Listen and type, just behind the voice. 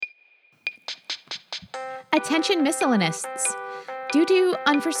Attention Miscellanists! Due to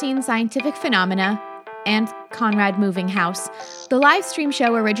unforeseen scientific phenomena and Conrad moving house, the Livestream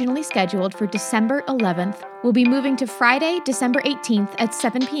show originally scheduled for December 11th will be moving to Friday, December 18th at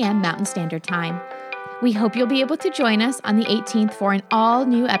 7 p.m. Mountain Standard Time. We hope you'll be able to join us on the 18th for an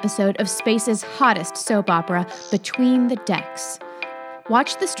all-new episode of Space's hottest soap opera, Between the Decks.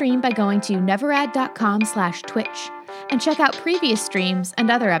 Watch the stream by going to neverad.com/Twitch and check out previous streams and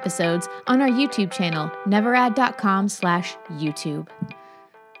other episodes on our YouTube channel, neverad.com/YouTube.